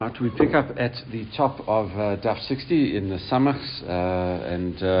Right, we pick up at the top of Daf 60 in the Samachs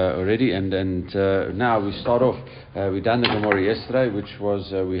already, and now we start off. We done the Gemara yesterday, which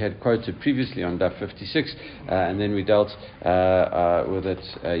was we had quoted previously on Daf 56, and then we dealt with it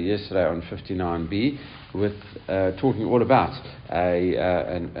yesterday on 59b, with talking all about a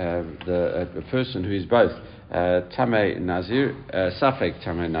person who is both Tamei Nazir, Safek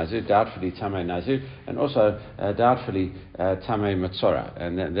Tamei Nazir, doubtfully Tamei Nazir, and also doubtfully Tamei metzora,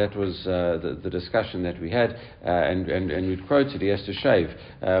 and that was the discussion that we had, and we'd quoted he has to shave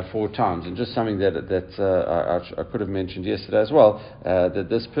 4 times, and just something that I could have mentioned yesterday as well, that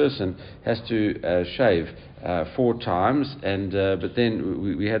this person has to shave 4 times, and but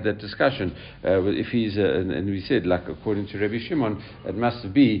then we had that discussion if he's and we said, like according to Rabbi Shimon, it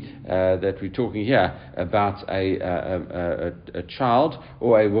must be that we're talking here about a child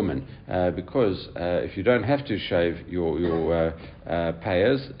or a woman, because if you don't have to shave your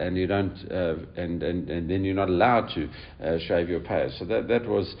payers, and you don't and then you're not allowed to shave your payers, so that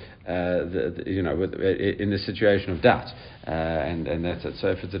was in the situation of doubt, and that's it. So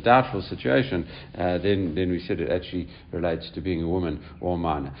if it's a doubtful situation, then we said it actually relates to being a woman or a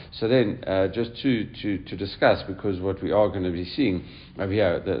minor. So then just to discuss, because what we are going to be seeing over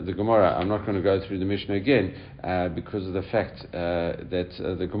here, the Gemara, I'm not going to go through the Mishnah again because of the fact that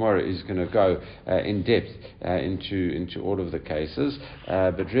the Gemara is going to go in depth into all of the cases,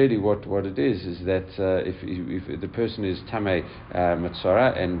 but really what it is that if the person is Tamei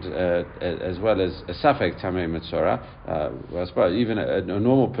metzora, and as well as a Safek Tamei metzora, I suppose even a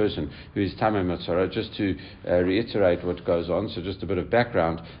normal person who is Tamei metzora, just to reiterate what goes on, so just a bit of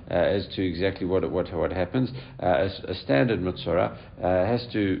background as to exactly what happens. A standard metzora has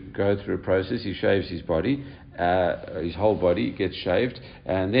to go through a process. He shaves his body, his whole body gets shaved,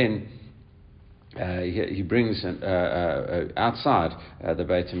 and then he brings outside the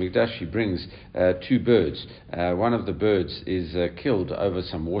Beit HaMikdash, he brings 2 birds. One of the birds is killed over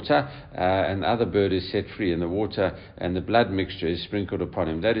some water, and the other bird is set free, and the water and the blood mixture is sprinkled upon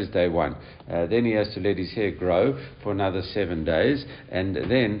him. That is day 1. Then he has to let his hair grow for another 7 days, and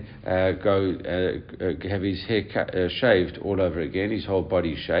then go have his hair shaved all over again, his whole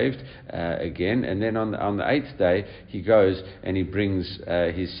body shaved again, and then on the 8th day he goes and he brings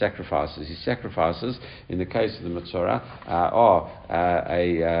his sacrifices. His sacrifices, in the case of the metzora, are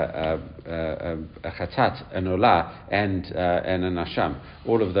a chatat, an olah, and an asham.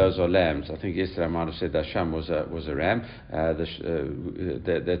 All of those are lambs. I think yesterday I might have said the asham was a ram.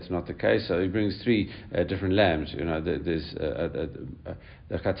 That's not the case. So he brings 3 different lambs. There's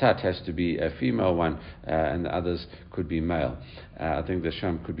the chatat has to be a female one, and the others could be male. I think the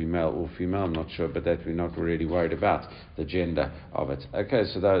sham could be male or female, I'm not sure, but that we're not really worried about the gender of it. Okay,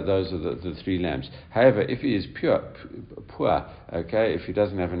 so those are the 3 lambs. However, if he is poor, okay, if he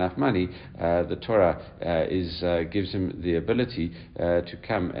doesn't have enough money, the Torah gives him the ability to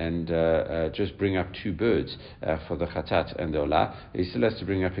come and just bring up 2 birds for the chatat and the olah. He still has to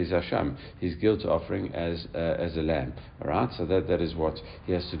bring up his asham, his guilt offering, as a lamb. All right, so that is what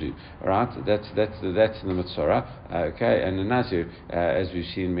he has to do. All right, that's the metzora. Okay, and the Nazir, as we've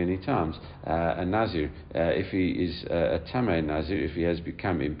seen many times, a Nazir, if he is a Tamei Nazir, if he has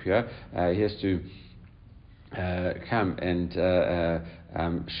become impure, he has to come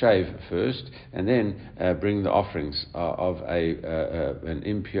and shave first, and then bring the offerings of an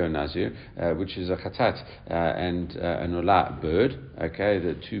impure Nazir, which is a chatat and an olah bird. Okay,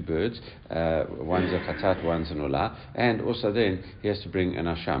 the 2 birds, one's a chatat, one's an olah, and also then he has to bring an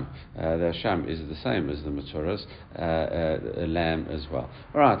asham. The asham is the same as the metzoras, a lamb as well.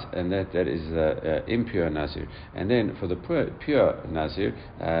 All right, and that is impure Nazir. And then for the pure Nazir,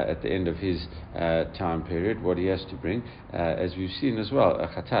 at the end of his time period, what he has to bring, as we've seen as well, a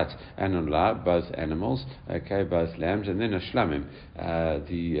chatat and an olah, both animals, okay, both lambs, and then a shlamim,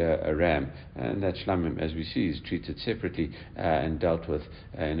 a ram, and that shlamim, as we see, is treated separately and dealt with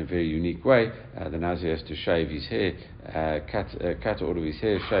in a very unique way. The Nazir has to shave his hair, cut all of his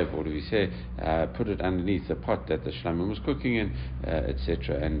hair, shave all of his hair, put it underneath the pot that the shlamim was cooking in,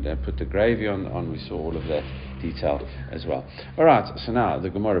 etc., and put the gravy on. We saw all of that detail as well. All right, so now the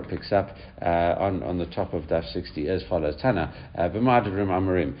Gemara picks up on the top of Daf 60 as follows: Tana b'ma'adavrim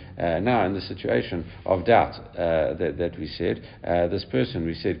amarim. Now in the situation of doubt that we said, this person,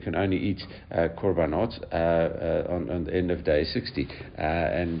 we said, can only eat korbanot on the end of day 60,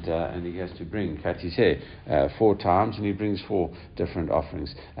 and he has to cut his hair 4 times. times, and he brings 4 different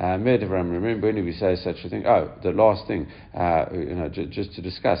offerings. Remember when we say such a thing? Oh, the last thing, just to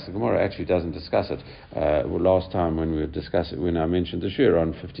discuss. The Gemara actually doesn't discuss it. Last time when we discussed it, when I mentioned the shir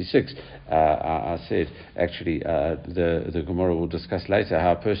on 56, I said actually the Gemara will discuss later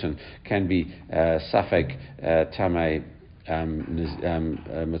how a person can be safek tamei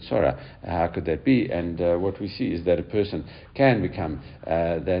metzora. How could that be? And what we see is that a person can become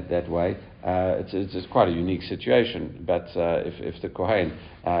that way. It's quite a unique situation, but if the Kohen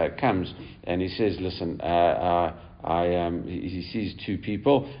comes and he says, listen, he sees 2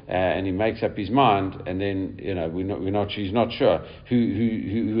 people and he makes up his mind, and then he's not sure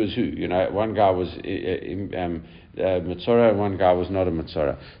who was who. One guy was metzora and one guy was not a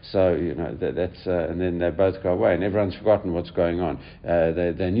metzora. So that's and then they both go away and everyone's forgotten what's going on.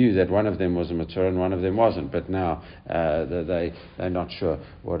 They knew that one of them was a metzora and one of them wasn't, but now they're not sure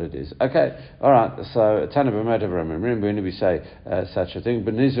what it is. Okay, all right. So Tana b'mod Avram. Remember when we say such a thing,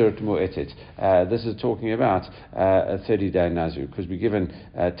 b'nizir t'mu'etet. This is talking about a 30-day Nazir, because we're given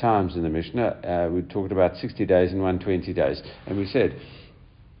times in the Mishnah. We talked about 60 days and 120 days, and we said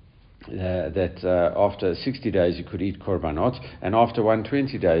that after 60 days you could eat korbanot, and after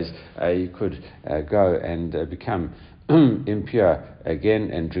 120 days you could go and become impure again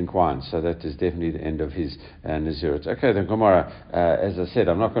and drink wine. So that is definitely the end of his Nazirut. Okay, the Gemara, as I said,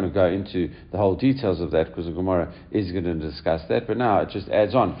 I'm not going to go into the whole details of that because the Gemara is going to discuss that, but now it just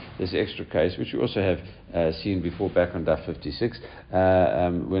adds on this extra case, which we also have seen before back on Daf 56.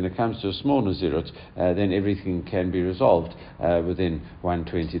 When it comes to a small Nazirut, then everything can be resolved within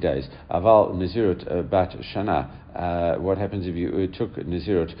 120 days. Aval Nazirut bat Shana. What happens if you took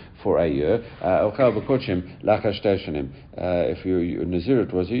Nazirut for a year? If your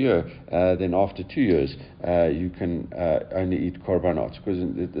Nazirut was a year, then after 2 years you can only eat korbanot, because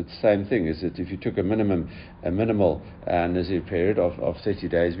it's the same thing. Is that if you took a minimal Nazir period of 30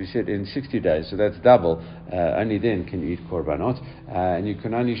 days, we said in 60 days, so that's double. Only then can you eat korbanot, and you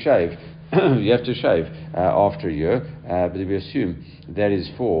can only shave. You have to shave after a year, but if we assume that is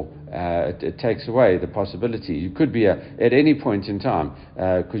for it takes away the possibility. You could be at any point in time,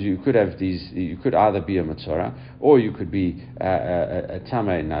 because you could have these. You could either be a metzora, or you could be a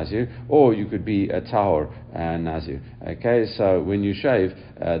tamei Nazir, or you could be a tahor Nazir. Okay, so when you shave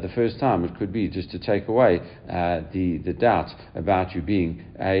the first time, it could be just to take away the doubt about you being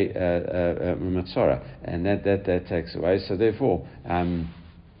a metzora, and that takes away. So therefore.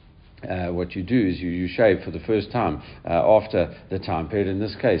 What you do is you shave for the first time after the time period. In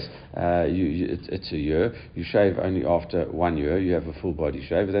this case, it's a year. You shave only after 1 year. You have a full body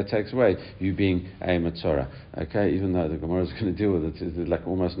shave. But that takes away you being a metzora. Okay, even though the Gemara is going to deal with it, there's like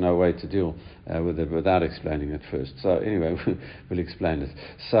almost no way to deal with it without explaining it first. So anyway, we'll explain it.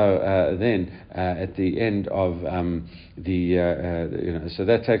 So then at the end of so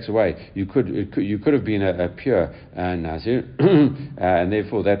that takes away. You could have been a pure Nazir, and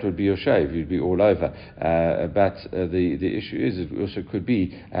therefore that would be your shave. You'd be all over. But the issue is it also could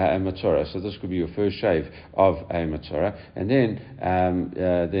be a metzora. So this could be your first shave of a metzora, and then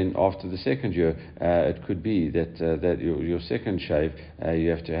after the second year, it could be that your second shave you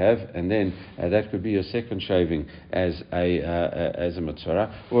have to have, and then that could be your second shaving as a metzora,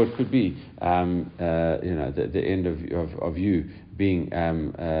 or it could be the end of you being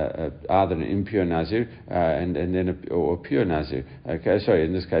either an impure Nazir and then a pure Nazir. Okay, sorry,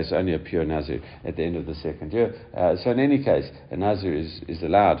 in this case only a pure Nazir at the end of the second year. So in any case, a Nazir is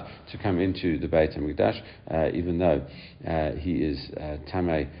allowed to come into the Beit HaMikdash even though he is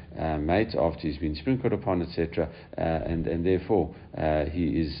tamei mate after he's been sprinkled upon, etc., and therefore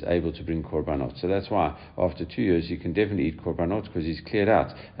he is able to bring korbanot. So that's why after 2 years you can definitely eat korbanot, because he's cleared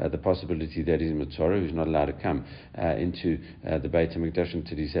out the possibility that he's a metzora who's not allowed to come into the Beit HaMikdash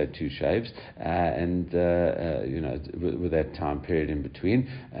until he's had 2 shaves, with that time period in between.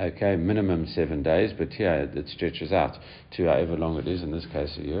 Okay, minimum 7 days, but here it stretches out to however long it is, in this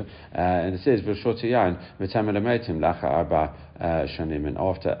case a year. And it says and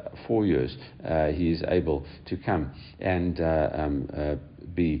after 4 years he is able to come and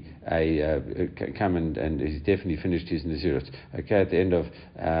come and he's definitely finished his Nazirut. Okay, at the end of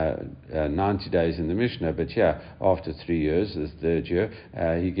 90 days in the Mishnah, but after 3 years, the third year,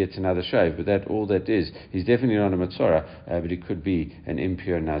 he gets another shave. But all that is, he's definitely not a metzora, but he could be an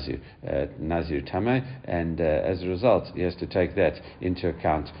impure Nazir, Nazir tamei, and as a result, he has to take that into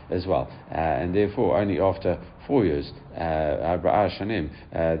account as well. And therefore, only after 4 years,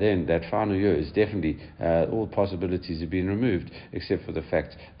 then that final year is definitely all possibilities have been removed, except for the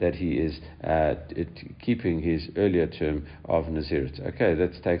fact that he is keeping his earlier term of Nazirit. Okay,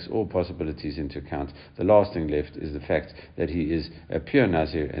 that takes all possibilities into account. The last thing left is the fact that he is a pure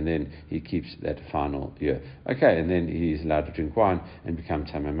Nazir, and then he keeps that final year. Okay, and then he is allowed to drink wine and become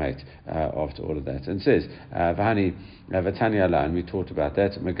Tamei Mate after all of that. And says, Vahani Vatani Allah, and we talked about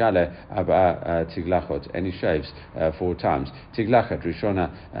that, Megale Abba Tiglachot, and he shaves 4 times. Tiglachat, Rishona,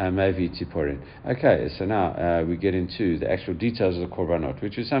 Mevi Tiporin. Okay, so now we get into the actual details of the Korbanot,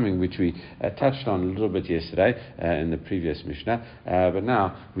 which is something which we touched on a little bit yesterday in the previous Mishnah, but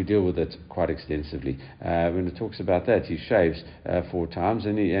now we deal with it quite extensively. When it talks about that, he shaves 4 times,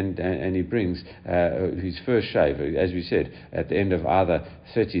 and he brings his first shave, as we said, at the end of either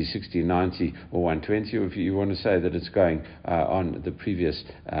 30, 60, 90, or 120, or if you want to say that it's going on the previous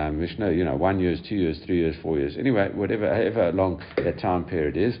Mishnah, 1 year, 2 years, 3 years, 4 years. Anyway, however long that time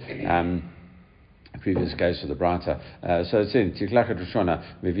period is. Previous case for the Brata. So it's in Tiklachat Roshona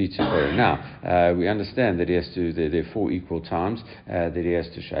Mevi Tiporin. Now, we understand that he has to, there are 4 equal times that he has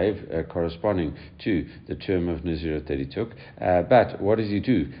to shave, corresponding to the term of Nazirut that he took. But what does he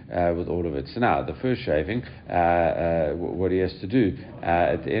do with all of it? So now, the first shaving, what he has to do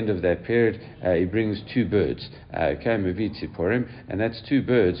at the end of that period, he brings 2 birds. Okay, Mevi Tiporim, and that's 2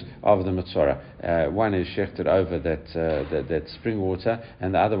 birds of the metzora. One is shechted over that spring water,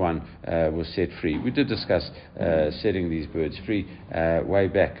 and the other one was set free. We did discuss setting these birds free way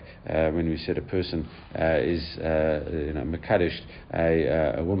back when we said a person is mekadesh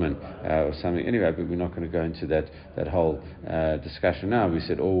a woman or something. Anyway, but we're not going to go into that whole discussion now. We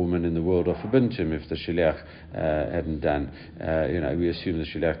said all women in the world are forbidden to him if the shiliach hadn't done. We assume the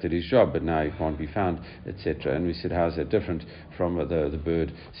shiliach did his job, but now he can't be found, etc. And we said, how is that different from the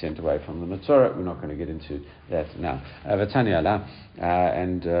bird sent away from the metzora? We're not going to get into that now. Vatani Allah,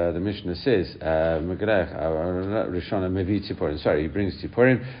 and the Mishnah says, he brings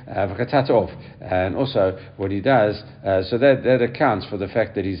tiporim, off, and also what he does, so that accounts for the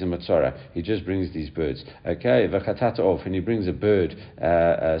fact that he's a metzora. He just brings these birds, okay, off, and he brings a bird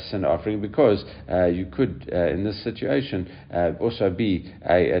sin offering, because you could in this situation also be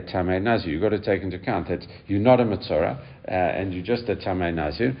a Tamei Nazir. You've got to take into account that you're not a metzora, and you're just a Tamei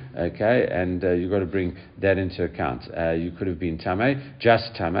Nazir, okay, and you've got to bring that into account. You could have been Tamei,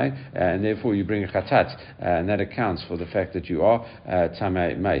 just Tamei, and therefore you bring a Chatat, and that accounts for the fact that you are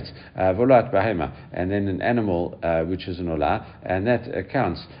Tamei Mate. Volat Bahema, and then an animal which is an Olah, and that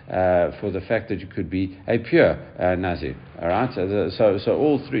accounts for the fact that you could be a pure Nazir. Alright, so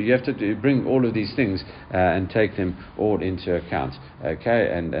all 3, you have to bring all of these things and take them all into account, okay,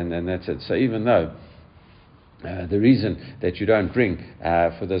 and that's it. So even though the reason that you don't bring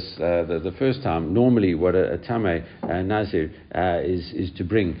for this the first time, normally what a Tamei Nazir is to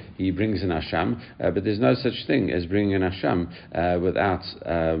bring, he brings an Asham, but there's no such thing as bringing an Asham without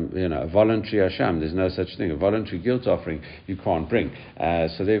a voluntary Asham. There's no such thing. A voluntary guilt offering you can't bring.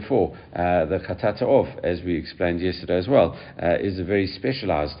 So therefore, the Chatata off, as we explained yesterday as well, is a very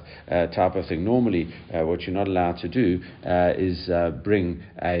specialized type of thing. Normally, what you're not allowed to do is bring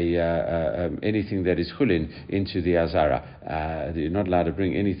anything that is chulin into the Azara. You're not allowed to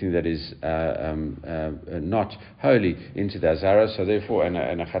bring anything that is not holy into the Azara, so therefore, and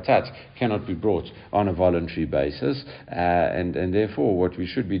a Chatat cannot be brought on a voluntary basis, and therefore what we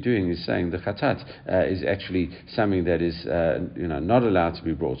should be doing is saying the Chatat is actually something that is not allowed to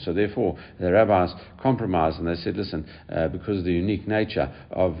be brought. So therefore, the rabbis compromised and they said, listen, because of the unique nature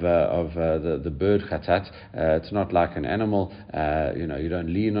of the bird Chatat, it's not like an animal, you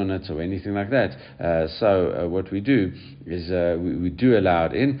don't lean on it or anything like that. So what we do is we do allow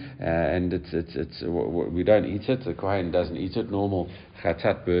it in, and it's we don't eat it. The Kohen doesn't eat it. Normal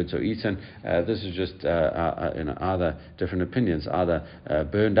Chatat birds are eaten. This is just either different opinions, either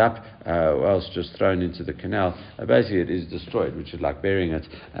burned up or else just thrown into the canal. Basically, it is destroyed, which is like burying it,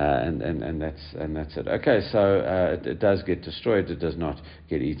 and that's it. Okay, so it does get destroyed. It does not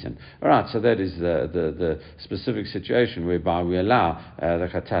get eaten. All right, so that is the specific situation whereby we allow the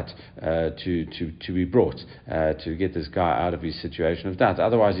Chatat to be brought to get this guy out of his situation of doubt.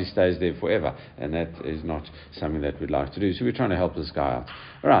 Otherwise, he stays there forever, and that is not something that we'd like to do. So we're trying to help this guy out.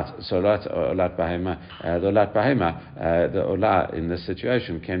 Right, so olat bahema, the olat bahema, the olah in this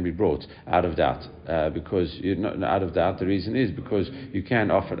situation can be brought out of doubt, because you're not out of doubt. The reason is because you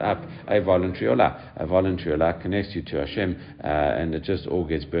can offer up a voluntary olah. A voluntary olah connects you to Hashem, and it just all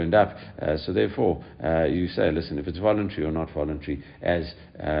gets burned up. So therefore, you say, listen, if it's voluntary or not voluntary, as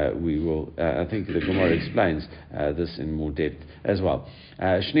we will, I think the Gemara explains this in more depth as well.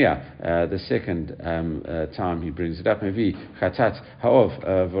 Shnia, the second time he brings it up, maybe chatat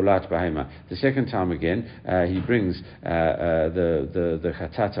haov volat bahema. The second time again, he brings the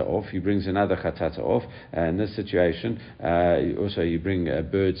chatata off. He brings another chatata off. In this situation, also you bring a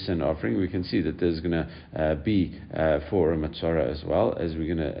bird sin offering. We can see that there's going to be for a metzora as well, as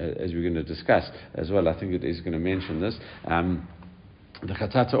we're going to discuss as well. I think it is going to mention this. The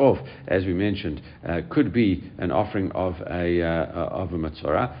chatata off, as we mentioned, could be an offering of a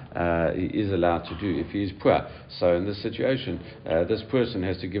metzora. He is allowed to do if he is poor. So in this situation, this person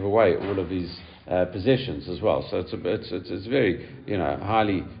has to give away all of these possessions as well. So it's very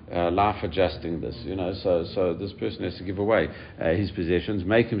highly life adjusting this. So this person has to give away his possessions,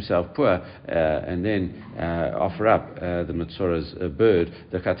 make himself poor, and then offer up the metzora's bird,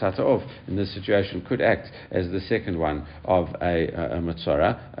 the chatata off. In this situation, could act as the second one of a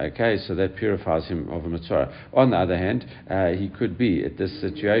metzora. Okay, so that purifies him of a metzora. On the other hand, he could be at this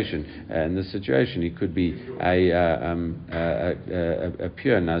situation. In this situation, he could be a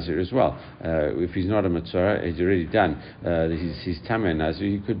pure Nazir as well. If he's not a metzora, he's already done his tameh Nazir.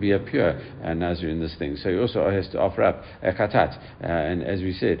 He could be a pure Nazir in this thing. So he also has to offer up a chatat. And as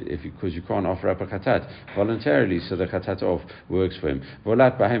we said, because you can't offer up a chatat voluntarily, so the chatat off works for him.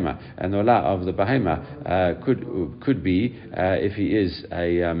 Volat bahema, and the olah of the bahema could be if he is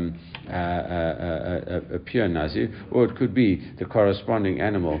a pure Nazir, or it could be the corresponding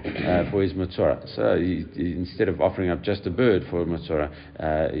animal for his metzora. So instead of offering up just a bird for a metzora,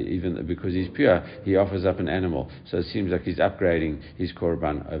 even because he's pure, he offers up an animal. So it seems like he's upgrading his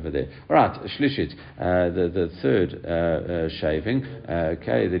korban over there. All right, shlishit, the third shaving,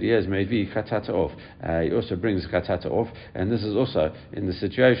 that he has maybe chatata off. He also brings chatata off, and this is also in the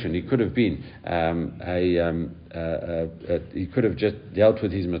situation. He could have been he could have just dealt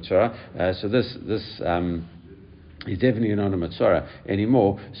with his metzora. So this he's definitely not a metzora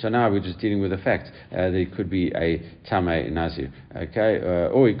anymore. So now we're just dealing with the fact that he could be a tameh Nazir,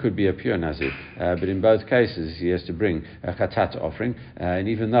 or he could be a pure Nazir. But in both cases, he has to bring a chatat offering. And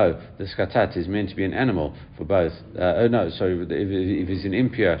even though this chatat is meant to be an animal for both, if he's an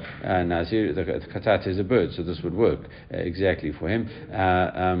impure Nazir, the chatat is a bird, so this would work exactly for him.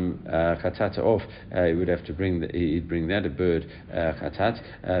 Chatat off, he would have to he'd bring that, a bird chatat,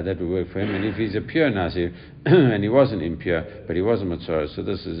 that would work for him. And if he's a pure Nazir, and he wasn't impure, but he was a metzora, so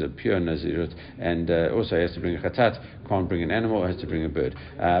this is a pure Nazirut, and also he has to bring a chatat, can't bring an animal, has to bring a bird.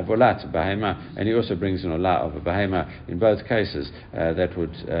 Volat bahema, and he also brings an olah of a bahema. In both cases, that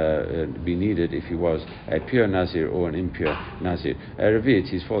would be needed if he was a pure Nazir or an impure Nazir. Revit,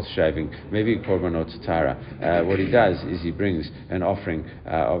 his fourth shaving, maybe korbanot tara. What he does is he brings an offering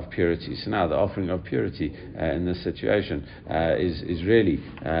of purity. So now the offering of purity in this situation is really,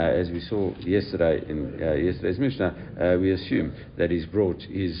 as we saw yesterday in yesterday's Mishnah, we assume that he's brought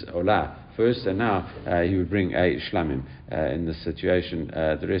his olah first, and now he would bring a shlamim in this situation.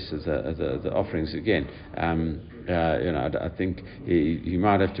 The rest of the offerings again. I think he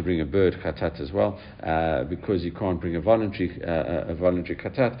might have to bring a bird chatat as well, because he can't bring a voluntary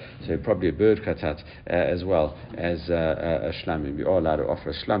chatat, so probably a bird chatat as well as a shlamim. We are allowed to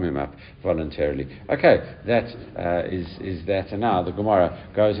offer a shlamim up voluntarily. Okay, that is that. And now the Gemara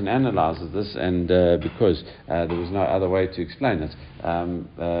goes and analyzes this, and because there was no other way to explain it,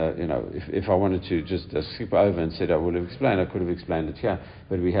 if I wanted to just skip over and said I would have explained, I could have explained it here,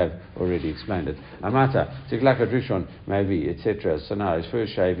 but we have already explained it. Amata, tiklaka drishon, maybe, etc. So now his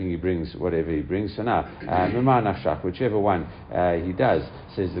first shaving, he brings whatever he brings. So now, whichever one he does,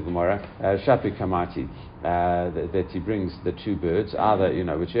 says the Gemara, shapi kamati, that he brings the two birds, either,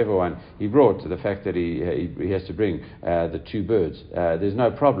 whichever one he brought, the fact that he has to bring the two birds, there's no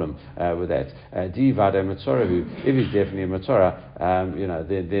problem with that. Divada metzorahu, if he's definitely a metzora,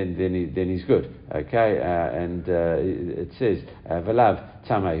 then he's good. Okay, and it says velav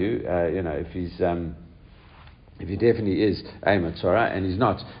tamahu, if he definitely is a metzora and he's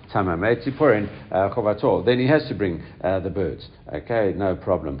not tameh tziporin chovatol, then he has to bring the birds. Okay, no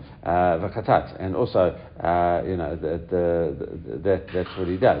problem. V'chatat, and also that's what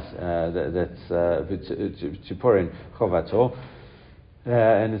he does. That's tziporin chovatol.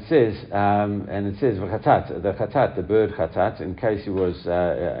 And it says v'chatat, the bird chatat, in case he was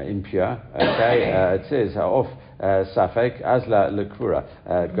impure. Okay, it says off safek azla lekura.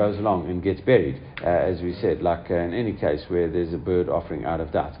 It goes along and gets buried, as we said, like in any case where there's a bird offering out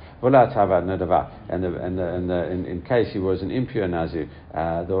of doubt. Volat hava nadava, and in case he was an impure nazir,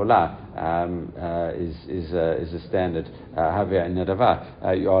 the olah is a standard havia nadava.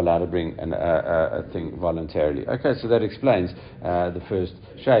 You are allowed to bring a thing voluntarily. Okay, so that explains the first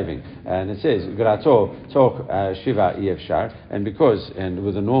shaving, and it says grato tok shiva efshar, and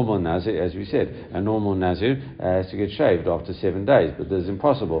with a normal nazir, as we said, a normal nazir has to get shaved after 7 days, but this is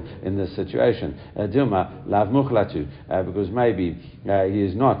impossible in this situation. Dilma lav mukhlatu, because maybe he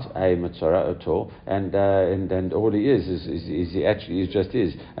is not a metzora at all, and all he is he actually just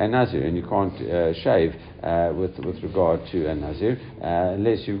a nazir, and you can't shave with regard to a nazir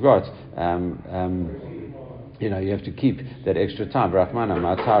unless you've got you have to keep that extra time. You're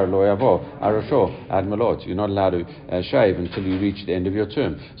not allowed to shave until you reach the end of your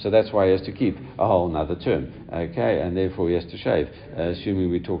term. So that's why he has to keep a whole another term. Okay, and therefore he has to shave,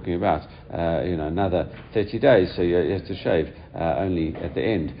 assuming we're talking about another 30 days. So he has to shave only at the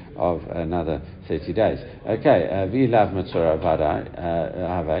end of another 30 days. Okay, v'ilav metzora vadai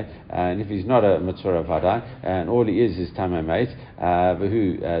have, and if he's not a metzora vadai, and all he is tamei mate,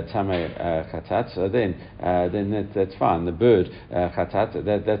 v'hu tamei chatat, so then that's fine. The bird chatat,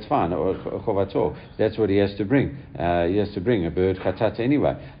 that's fine. Or chovato, that's what he has to bring. He has to bring a bird chatat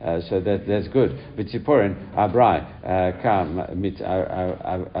anyway, so that's good. V'tziporin abrai kam mit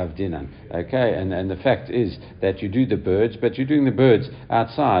avdinan. Okay, and the fact is that you do the birds, but you're doing the birds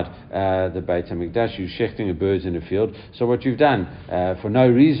outside the Beit HaMikdash. You're shechting the birds in the field. So what you've done for no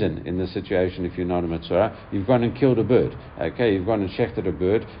reason in this situation, if you're not a metzora, you've gone and killed a bird. Okay, you've gone and shechted a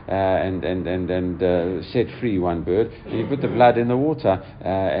bird and set free one bird, and you put the blood in the water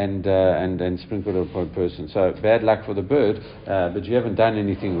and sprinkled it upon a person. So bad luck for the bird, but you haven't done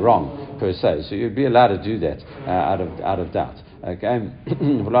anything wrong per se. So you'd be allowed to do that out of doubt. Okay,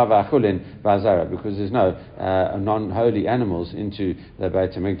 because there's no non-holy animals into the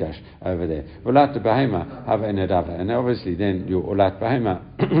Beit HaMikdash over there. And obviously then your olat bahema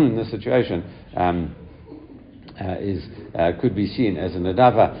in this situation could be seen as a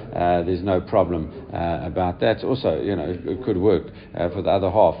nadava. There's no problem about that. Also, it could work for the other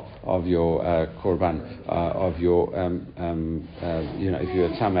half of your korban, of your if you're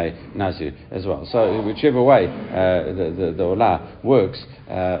a tamei nazir as well. So whichever way the olah works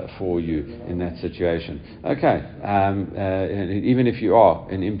for you in that situation. Okay, even if you are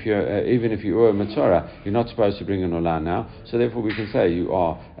an impure, even if you are a metzora, you're not supposed to bring an olah now. So therefore, we can say you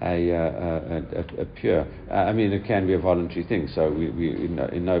are a pure. It can be a voluntary thing, so we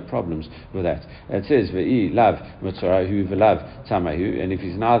in no problems with that. It says ve'i lav metzora hu v'lav tamahu, and if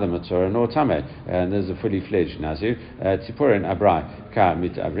he's neither metzora nor tameh, and there's a fully fledged nazir, tziporin abrai ka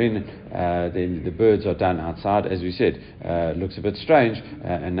mit avrin, then the birds are done outside, as we said. Looks a bit strange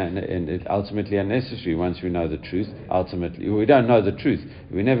and it ultimately unnecessary once we know the truth. Ultimately, we don't know the truth.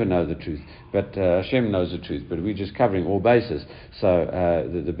 We never know the truth, but Hashem knows the truth. But we're just covering all bases. So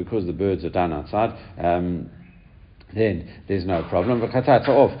because the birds are done outside, then there's no problem. The chatat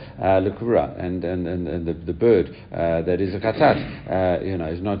off lekura, and the bird that is a chatat,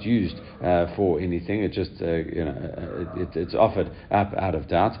 is not used for anything. It just it's offered up out of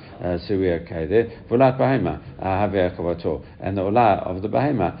doubt. So we're okay there. Volat bahema haveh chovato, and the olah of the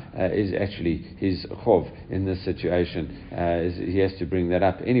bahema is actually his chov in this situation. He has to bring that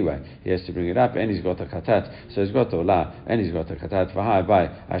up anyway. He has to bring it up, and he's got the chatat. So he's got the olah, and he's got the chatat. V'hai by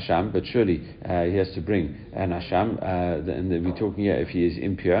hasham, but surely he has to bring an hasham. And we're talking here if he is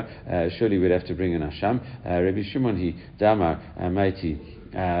impure, surely we'd have to bring an hasham. Rabbi Shimon he damar maiti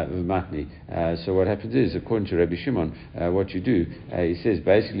matni. So what happens is, according to Rabbi Shimon, what you do, he says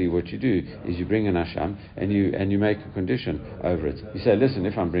basically what you do is you bring an hasham and you make a condition over it. You say, listen,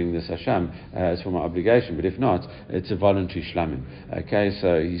 if I'm bringing this hasham, it's for my obligation, but if not, it's a voluntary shlamim. Okay,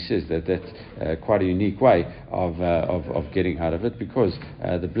 so he says that's quite a unique way of getting out of it, because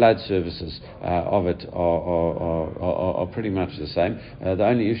the blood services of it are pretty much the same. The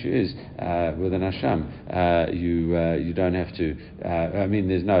only issue is with an hasham, you don't have to.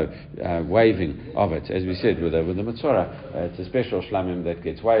 There's no waving of it, as we said with the metzora. It's a special shlamim that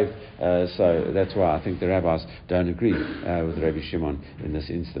gets waved. So that's why I think the rabbis don't agree with Rabbi Shimon in this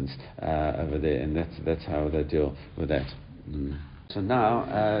instance over there, and that's how they deal with that. So now,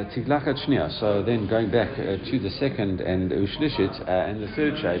 Tiglachat Shnia. So then going back to the second and Ushlishit and the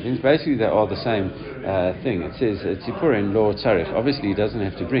third shavings, basically they are the same thing. It says Tzipurin lo tzarich. Obviously, he doesn't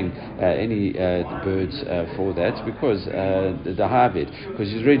have to bring any birds for that because the habit, because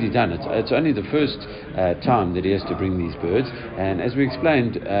he's already done it. It's only the first time that he has to bring these birds, and as we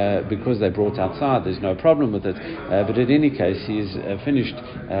explained, because they brought outside, there's no problem with it. But in any case, he's finished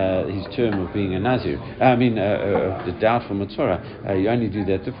his term of being a Nazir. The doubtful metzora. You only do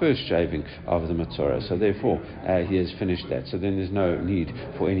that the first shaving of the metzora, so therefore he has finished that. So then there's no need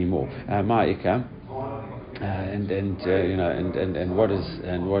for any more. Ma'ika. And what is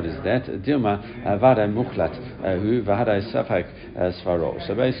that? Dilma vada mukhlat hu vada safak svaro.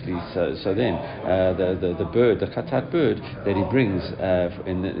 So basically, so then the bird, the khatat bird that he brings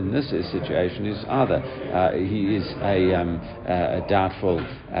in this situation is either he is a doubtful.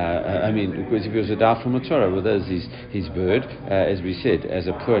 Because if he was a doubtful metzora, well, there's his bird, as we said, as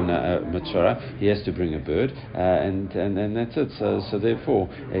a poor metzora, he has to bring a bird, and that's it. So therefore,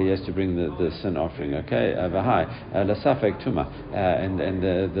 he has to bring the sin offering. Okay. V'hai lasafek tuma, and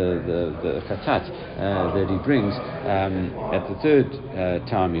the chatat that he brings at the third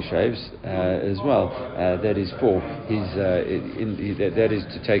time he shaves as well. That is for his that is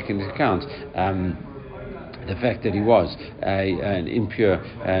to take into account. The fact that he was an impure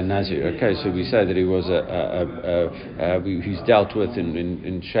Nazir. Okay, so we say that he was he's dealt with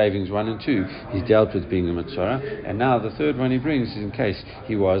in shavings 1 and 2. He's dealt with being a metzora, and now the third one he brings is in case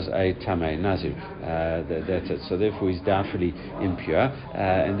he was a tamei Nazir. That's it. So therefore he's doubtfully impure,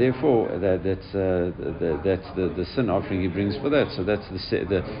 and therefore that's the sin offering he brings for that. So that's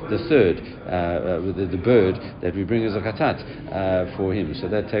the third the bird that we bring as a chatat for him. So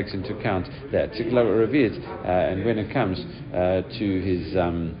that takes into account that. And when it comes to his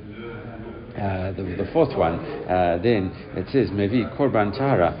the fourth one, then it says Mevi Korban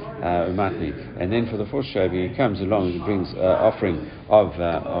Tahara Umatni, and then for the fourth shaving he comes along and brings offering of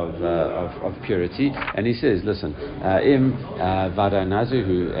purity, and he says, listen, Im Vadai Nazir,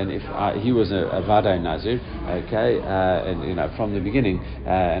 and if he was a Vadai Nazir, okay, and from the beginning,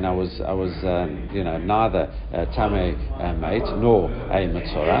 and I was neither Tamei mate nor a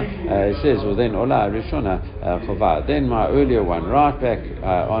Metzora, it says, well then Ola Rishona Chova, then my earlier one, right back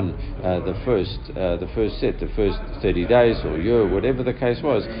on the first set, the first 30 days or year, whatever the case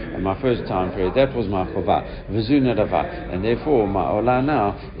was, and my first time period, that was my Chova, V'zu Nadava, and therefore my Ola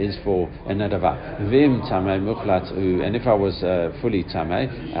now is for a Nadava. V'im Tamei Mukhlat, and if I was fully Tamei,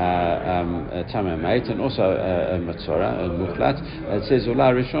 Tamei mate, and also a Metzora, a Mukhlat, it says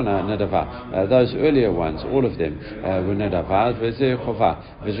Ola Rishona Nadava. Those earlier ones, all of them were Nadava, V'zeh Chova,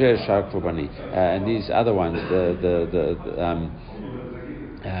 V'zeh Shar Kurbani, and these other ones, the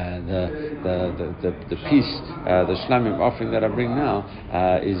piece, the shlamim offering that I bring now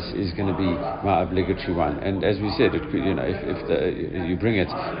is going to be my obligatory one. And as we said, it could, if you bring it,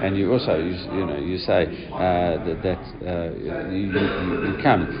 and you also you say you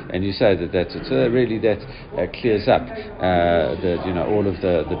come and you say that's it. So really that clears up all of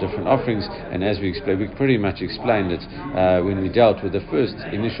the different offerings. And as we explained, we pretty much explained it when we dealt with the first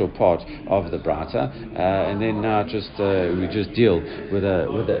initial part of the brata, and then now we just deal with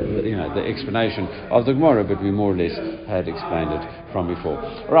the explanation of the Gemara, but we more or less had explained it from before.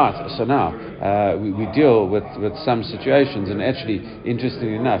 Right, so now we deal with some situations, and actually,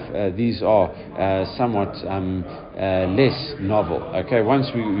 interestingly enough, these are somewhat less novel. Okay, once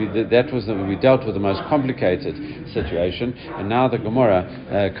we dealt with the most complicated situation, and now the Gemara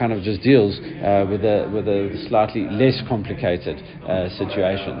kind of just deals with the slightly less complicated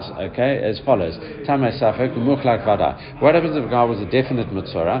situations. Okay, as follows: Tamei Safek Muchlak Vada. What happens if a guy was a definite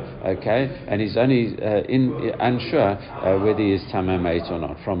metzora? Okay, and he's only unsure whether he is tamei mate or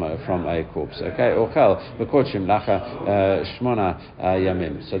not from a corpse. Okay, Ochel v'kochim lacha shmona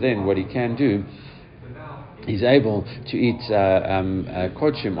yamim. So then, what he can do, he's able to eat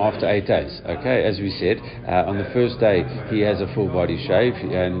kodshim after 8 days. Okay, as we said, on the first day he has a full body shave,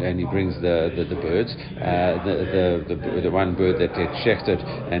 and he brings the birds, the one bird that gets shechted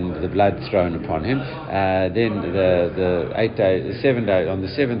and the blood thrown upon him. Then the 7 day, on the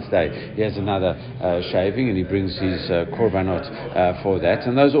 7th day he has another shaving, and he brings his korbanot for that,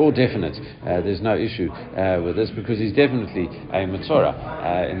 and those are all definite. There's no issue with this, because he's definitely a metzora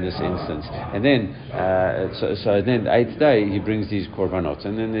in this instance. And then so then the 8th day he brings these korbanot,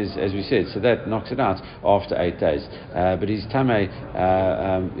 and then there's, as we said, so that knocks it out after 8 days. But he's tamei,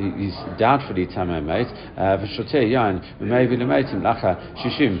 he's doubtfully tamei mate. V'shoteh yain v'meivi l'meitim lacha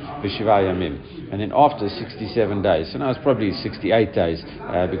shishim v'shiva yamim. And then after 67 days, so now it's probably 68 days,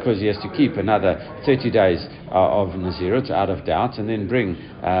 because he has to keep another 30 days of Nazirut out of doubt, and then bring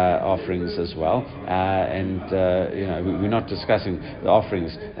offerings as well. We're not discussing the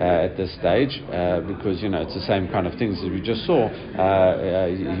offerings at this stage because it's the same kind of things as we just saw.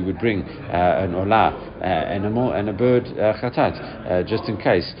 He would bring an olah animal and a bird chatat, just in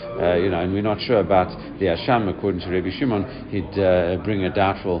case, and we're not sure about the asham. According to Rabbi Shimon, he'd bring a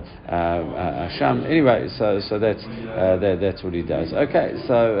doubtful asham. Anyway, so that's what he does. Okay,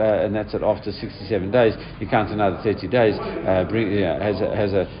 so and that's it. After 67 days, he counts another 30 days.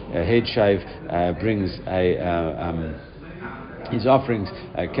 Has a head shave, brings his offerings,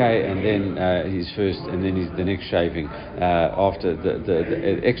 okay, and then his first, and then the next shaving after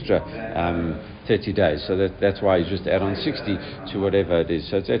the extra 30 days. So that's why he's just add on 60 to whatever it is.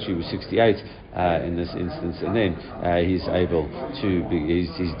 So it's actually 68 in this instance, and then he's able to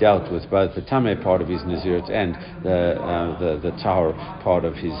he's dealt with both the tameh part of his nazirut and the tahor part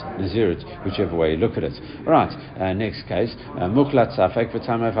of his nazirut, whichever way you look at it. All right, next case, muklat safek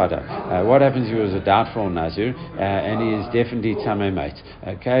v'tameh vada. What happens if he was a doubtful nazir and he is definitely tameh mate?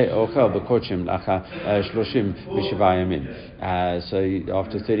 Okay, ochel b'kochim lacha shloshim v'sheva yamim. So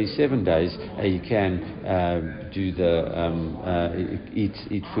after 37 days, he can do the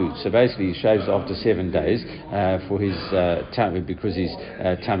eat food. So basically, he shaves after 7 days for his because he's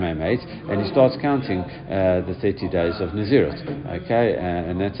tameh mate, and he starts counting the 30 days of Nazirut. Okay,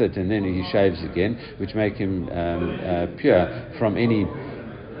 and that's it. And then he shaves again, which make him pure from any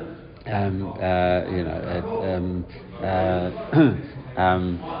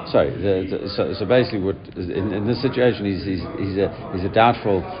So basically, what in this situation, he's a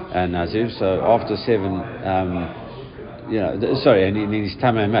doubtful nazir. So after 7, and he's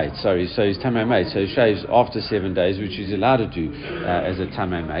tameh mate. So he's tameh mate. So he shaves after 7 days, which he's allowed to do as a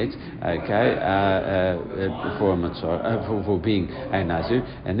tameh mate. Okay, for a metzora, for being a nazir,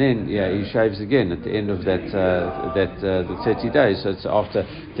 and then he shaves again at the end of the 30 days. So it's after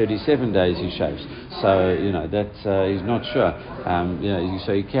 37 days he shaves. So he's not sure.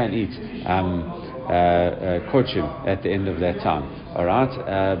 So he can eat kochim at the end of that time. All right,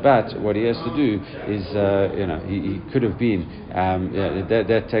 but what he has to do is, he could have been.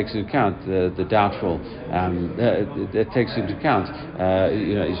 That takes into account the doubtful. That takes into account.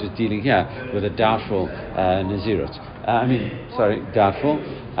 He's just dealing here with a doubtful nazirut. Doubtful.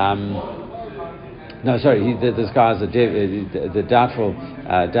 This guy is the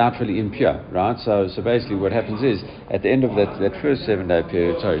doubtfully impure, right? So basically, what happens is at the end of that first 7 day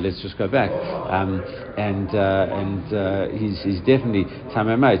period. Let's just go back. He's definitely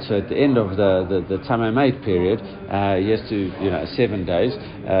tameh mate. So at the end of the tameh mate period, he has to 7 days.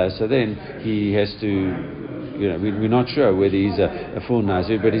 So then he has to. We're not sure whether he's a full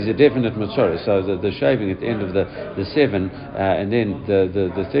nazir, but he's a definite metzora. So the shaving at the end of the 7, and then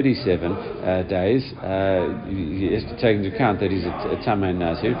the 37 days, he has to take into account that he's a tameh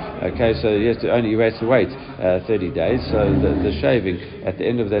nazir. Okay, so he has to wait 30 days. So the shaving at the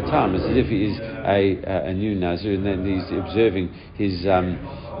end of that time is as if he is a new nazir, and then he's observing his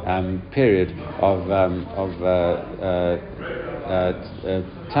period of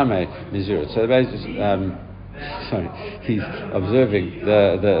tameh nazirut. So basically. He's observing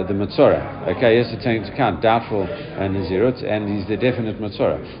the metzora. Okay, he has to take into account doubtful nazirut, and he's the definite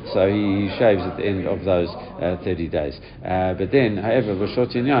metzora. So he shaves at the end of those 30 days. But then, however,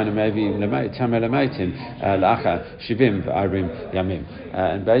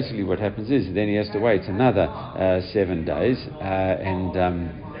 and basically what happens is then he has to wait another 7 days, and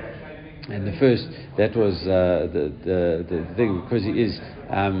the first, that was the thing, because he is.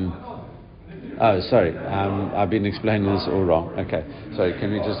 I've been explaining this all wrong. Okay, sorry.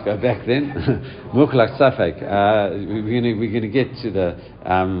 Can we just go back then? Muklak safek. We're going to get to the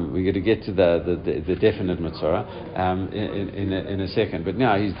definite metzora in a second. But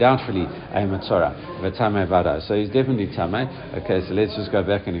now he's doubtfully a metzora, v'tameh vada. So he's definitely tameh. Okay, so let's just go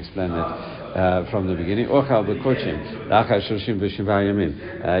back and explain that. From the beginning, ochal b'kochim, lachar shloshim v'sheva yamim.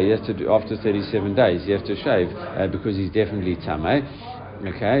 He has to do after 37 days. He has to shave because he's definitely tameh.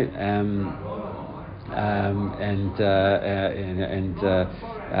 Okay, and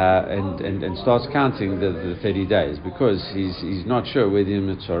starts counting the 30 days because he's not sure whether he's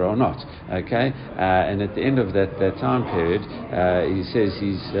metzora or not. Okay, and at the end of that time period, he says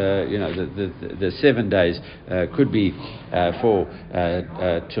he's the 7 days could be for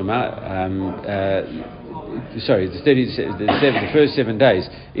tuma. the first 7 days,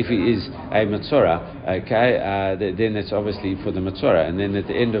 if he is a metzora, then it's obviously for the metzora, and then at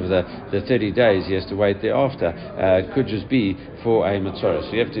the end of the 30 days, he has to wait thereafter. It could just be for a metzora.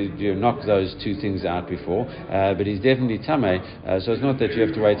 So you have to knock those two things out before, but he's definitely tamei. So it's not that you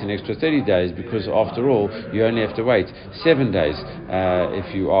have to wait an extra 30 days, because after all, you only have to wait 7 days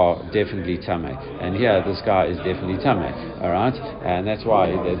if you are definitely tamei. And here, this guy is definitely tamei. All right, and that's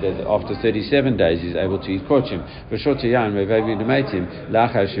why after 37 days he's able to eat korchim.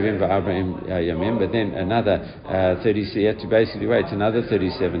 But then another 30. So he had to basically wait another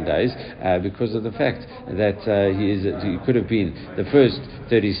 37 days because of the fact that he could have been the first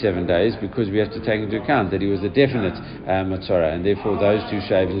 37 days, because we have to take into account that he was a definite metzora, and therefore those two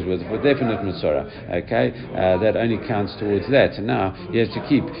shavings were for definite metzora. That only counts towards that, and now he has to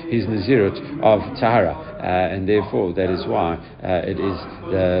keep his nazirut of tahara, and therefore that is why it is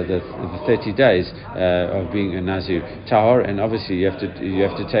the 30 days of being a nazir tahor, and obviously you have to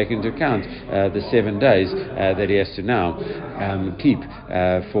take into account the 7 days that he has to now keep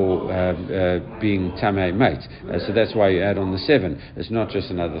for being tamei mate. So that's why you add on the 7. It's not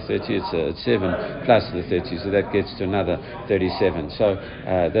just another 30, it's 7 plus the 30, so that gets to another 37. So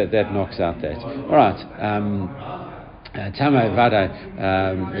that knocks out that. All right. Tamei vada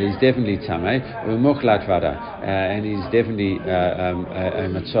is definitely tamei, umuchlat vada, and he's definitely a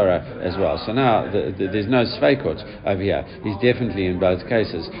metzora as well. So now there's no sveikot over here. He's definitely in both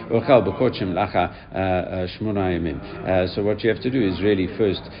cases. So what you have to do is really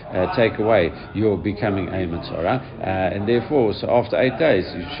first take away your becoming a metzora, and therefore, so after 8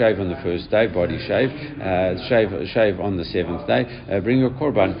 days, you shave on the first day, body shave, shave on the 7th day, bring your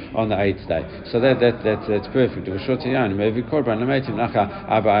korban on the 8th day. So that's perfect. And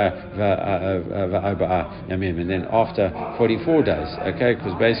then after 44 days,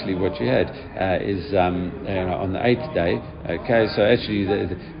 because basically what you had is on the 8th day. So actually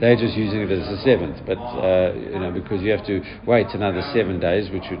they're just using it as the 7th, but because you have to wait another 7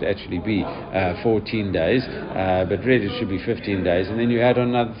 days, which would actually be 14 days, but really it should be 15 days, and then you add on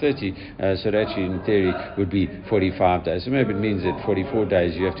another 30, so it actually in theory would be 45 days. So maybe it means that 44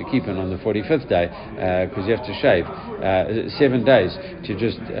 days you have to keep it on the 45th day, because you have to shave 7 days to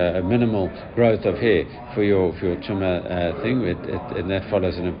just a minimal growth of hair for your tumor thing, and that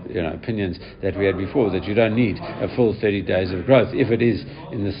follows opinions that we had before, that you don't need a full 30 days of growth if it is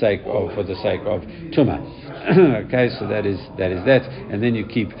for the sake of tumor. So that is that, and then you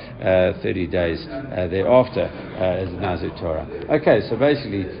keep 30 days thereafter as a Nazir Torah. So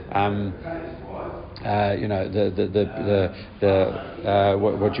basically.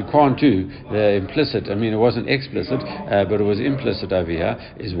 What you can't do, the implicit, it wasn't explicit, but it was implicit over here,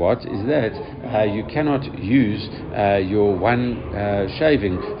 is that you cannot use your one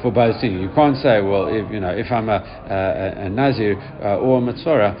shaving for both things. You can't say, well, if I'm a Nazir or a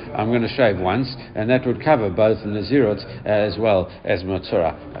Metzora, I'm going to shave once, and that would cover both the Nazirot as well as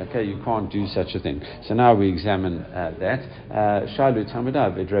Metzora. You can't do such a thing. So now we examine that. Shalu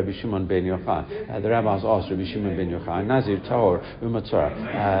Talmidav et Rabbi Shimon ben Yochai. The rabbis asked Rabbi Shimon ben Yochai, Nazir Tahor u'Metzora,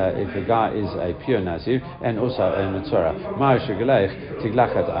 if a guy is a pure Nazir and also a Metzora,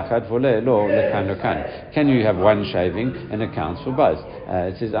 can you have one shaving and accounts for both?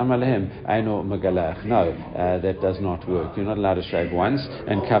 It says Amalehem Aino Megalech. No, that does not work. You're not allowed to shave once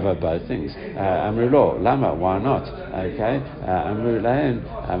and cover both things. Amrilo, Lama, why not? Amru Lahem,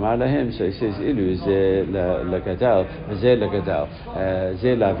 Amar Lahem. So he says Ilu Ze Lagadal, Ze Lagadal,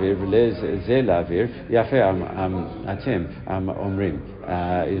 Ze Lavir, Ze Lavir, Yafe Atem Omrim.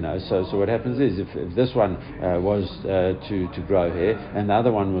 So what happens is if this one was to grow hair and the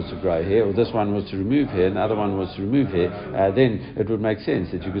other one was to grow hair, or this one was to remove hair and the other one was to remove hair, then it would make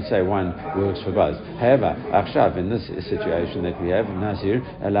sense that you could say one works for both. However, Akshav, in this situation that we have, Nazir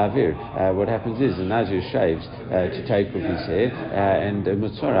Lavir, what happens is the Nazir shaves to take off his hair, and a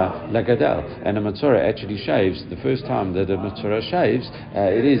Metzora Lagadal, and a Metzora actually shaves. The first time that a Metzora shaves,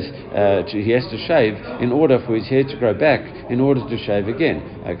 he has to shave in order for his hair to grow back, in order to shave again.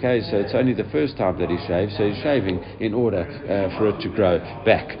 So it's only the first time that he shaves, so he's shaving in order for it to grow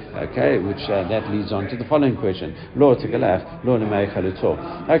back. Which that leads on to the following question: Lo tegalach, lo nemei chaluto.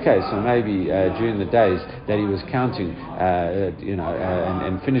 So maybe during the days that he was counting,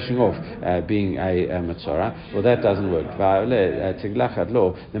 and finishing off being a Metzora, well, that doesn't work.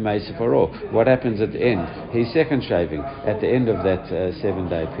 What happens at the end? His second shaving at the end of that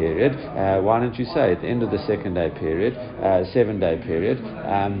 7-day period. Why don't you say at the end of the 7-day period?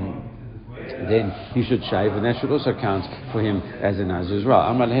 then he should shave, and that should also count for him as a Nazir as well.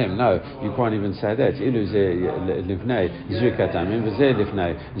 Amar lehem, no, you can't even say that.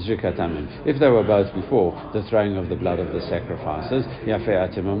 If they were both before the throwing of the blood of the sacrifices,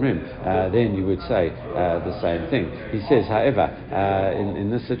 then you would say the same thing. He says, however, in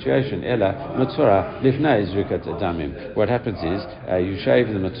this situation, what happens is you shave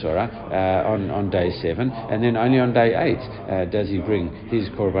the metzora on day 7, and then only on day 8 does he bring his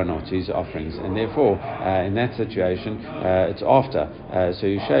korbanot, his offerings, and therefore in that situation it's after, so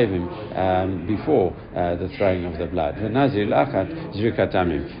you shave him before the throwing of the blood. The Nazir lachat zrikat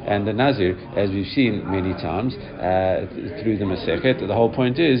damim, and the Nazir, as we've seen many times through the Masechet, the whole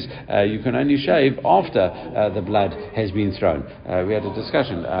point is you can only shave after the blood has been thrown. We had a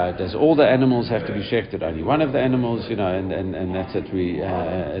discussion: does all the animals have to be shechted? Only one of the animals, and that's it.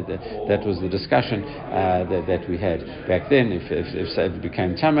 That was the discussion that we had back then. If it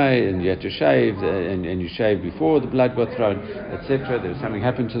became tamei and you had to shave, and you shaved before the blood got thrown, etc., there was something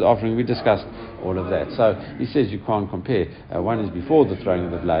happened to the offering. We discussed all of that. So he says you can't compare. One is before the throwing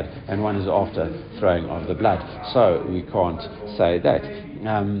of the blood, and one is after throwing of the blood. So we can't say that.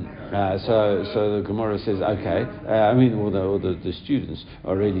 So the Gemara says, okay. All the students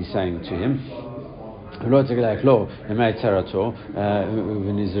are really saying to him,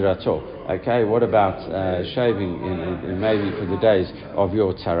 okay, what about shaving in maybe for the days of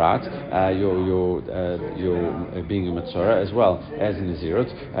your tarat, your being a metzora as well as in Nazirut?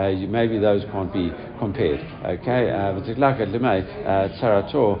 Maybe those can't be compared. Okay,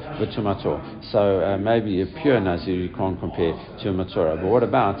 so maybe a pure Nazir you can't compare to a metzora. But what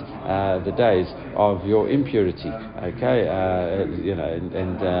about the days of your impurity? Okay,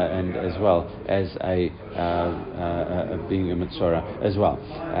 and as well as a being a metzora as well.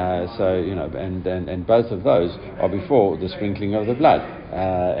 And both of those are before the sprinkling of the blood,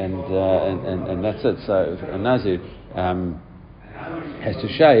 and that's it. So a Nazir has to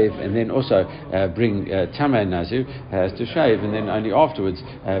shave and then also bring Tamei Nazir has to shave and then only afterwards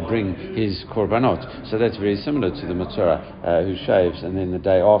bring his korbanot. So that's very similar to the metzora who shaves and then the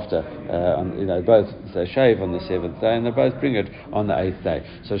day after both they shave on the 7th day and they both bring it on the 8th day.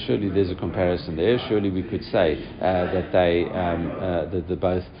 So surely there's a comparison there. Surely we could say that they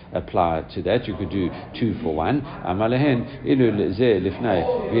both apply to that. You could do 2 for 1. Amalehen ilu zeh lifnei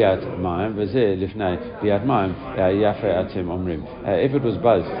biat ma'im v'zeh lifnei biat ma'im yafei atem omrim. If it was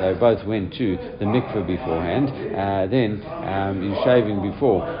both, they both went to the mikveh beforehand, then you're shaving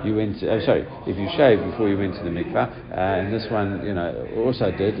before you went to, if you shaved before you went to the mikveh, and this one,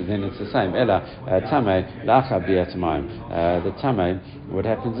 also did, then it's the same. Ella, tamei, lacha biat mayim. The tamei, what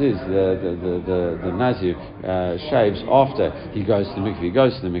happens is, the Nazir shaves after he goes to the mikveh. He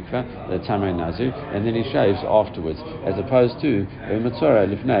goes to the mikveh, the tamei Nazir, and then he shaves afterwards, as opposed to the metzora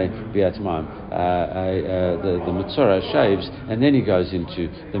lifnei biat mayim. The metzora shaves, and then he goes into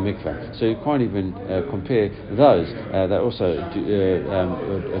the mikveh. So you can't even compare those. They also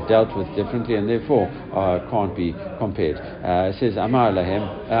dealt with differently, and therefore can't be compared. It says Amar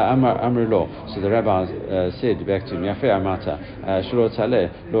Lahem, Amr Lo. So the rabbis said back to him, Yafe Amata, Shlo Taleh,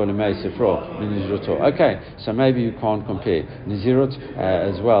 Lo Lemei Sifro, Nizroto. Okay, so maybe you can't compare Nizirot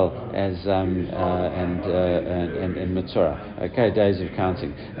as well as and Metzora. Okay, days of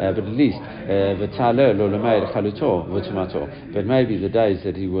counting. But at least V'Taleh Lo Lemei Chaluto V'Tumato. But maybe the days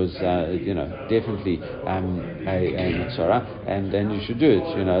that he was, definitely a metzora, and you should do it,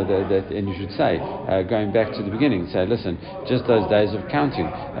 and you should say, going back to the beginning, say, listen, just those days of counting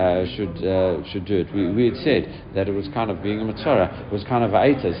should do it. We had said that it was kind of being a metzora was kind of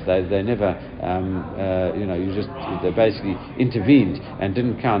aitas. They never, they basically intervened and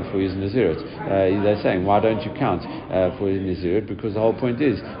didn't count for his nazirut. They're saying, why don't you count for his nazirut? Because the whole point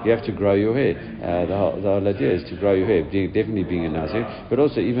is you have to grow your hair. The whole idea is to grow your hair. Definitely being a Nazir, but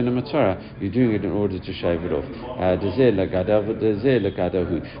also even a metzora, you're doing it in order to shave it off.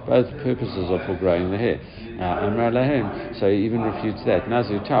 Both purposes are for growing the hair. So he even refutes that.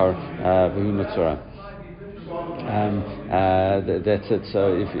 Nazir Tower, Vahu Metzora. That's it.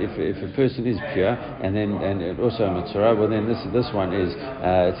 So if a person is pure and also a metzora, well then this one is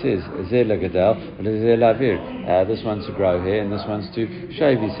it says zeh lagadel, zeh lavir. This one's to grow hair and this one's to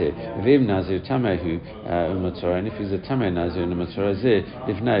shave his hair. V'im nazir tamehu metzora, and if he's a tameh nazir and a metzora, zeh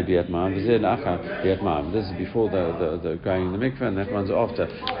lifnei biat ma'am, zeh lacha biat ma'am. This is before the going in the mikveh, and that one's after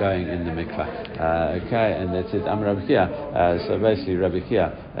going in the mikveh. Okay, and that's it. Rabbi Chia. So basically, Rabbi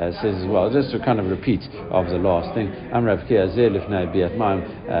Chia says as well, just to kind of repeat of the last thing. Rabbi ki azeh lifnei biat maim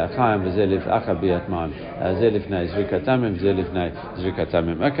chaim v'zeh acha biat maim zeh lifnei zrikat tamim zeh lifnei zrikat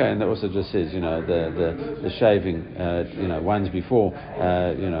tamim. Okay, and that also just says, the shaving, one's before,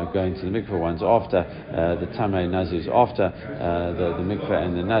 going to the mikveh, one's after, the tamei nazir is after the mikveh,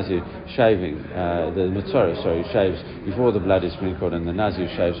 and the nazir shaving, the metzora, shaves before the blood is sprinkled, and the nazir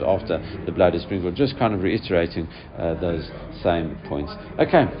shaves after the blood is sprinkled. Just kind of reiterating those same points.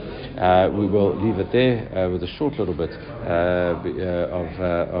 Okay, we will leave it there with a short little bit of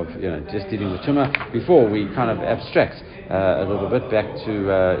just dealing with tumah before we kind of abstract a little bit back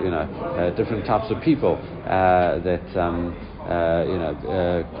to different types of people that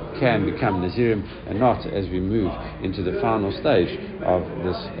can become Nazirim and not, as we move into the final stage of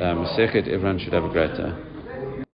this Masechet. Everyone should have a great day.